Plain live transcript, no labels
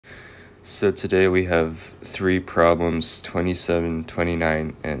So today we have three problems, 27,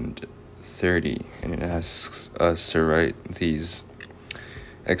 29, and 30, and it asks us to write these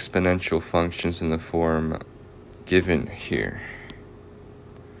exponential functions in the form given here.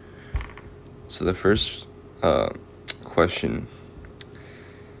 So the first question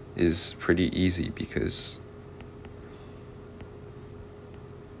is pretty easy because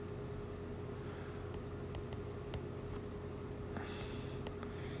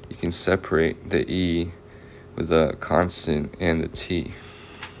you can separate the e with a constant and the t.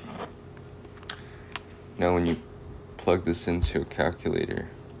 Now when you plug this into a calculator,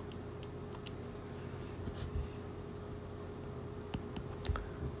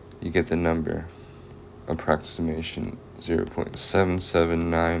 you get the number approximation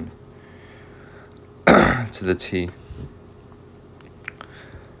 0.779 to the t.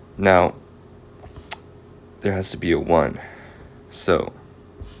 Now there has to be a 1, so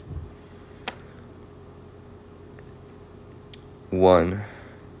 1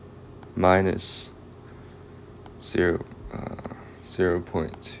 minus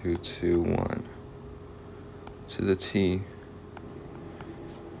 0.221 to the t.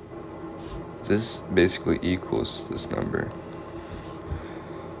 This basically equals this number.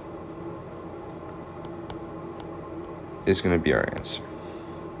 Is going to be our answer.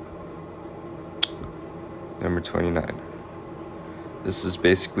 Number 29. This is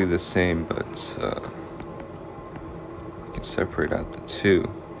basically the same, but you can separate out the 2.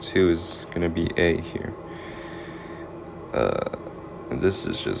 2 is going to be a here. And this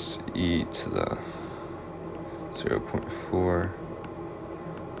is just e to the 0.4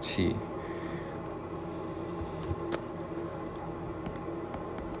 t.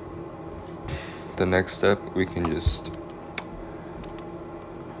 The next step, we can just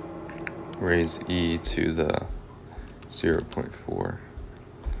raise e to the 0.4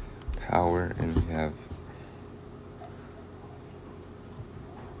 power, and we have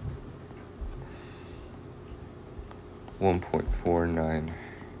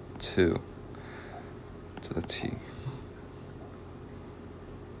 (1.492) to the t.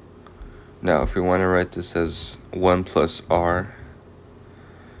 Now, if we want to write this as 1 plus r,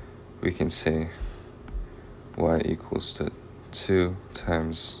 we can say y equals to 2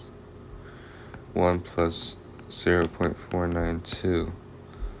 times 1 plus 0.492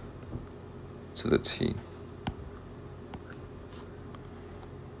 to the t.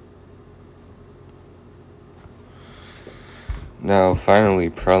 Now, finally,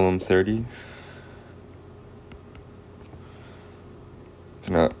 problem 30.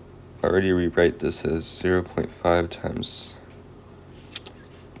 Can I already rewrite this as 0.5 times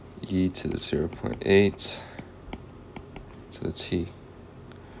e to the 0.8 to the t.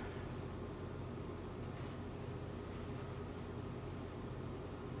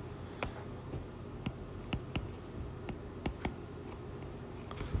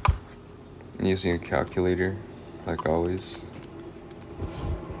 Using a calculator, like always.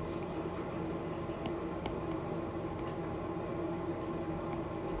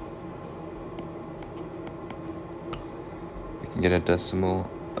 We can get a decimal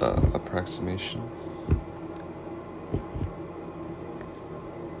approximation.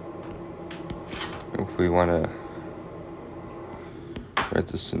 If we want to write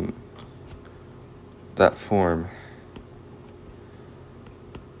this in that form,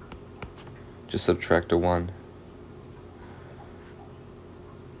 just subtract a 1.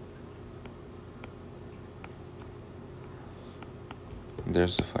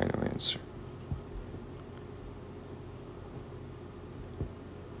 There's the final answer.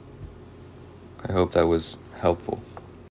 I hope that was helpful.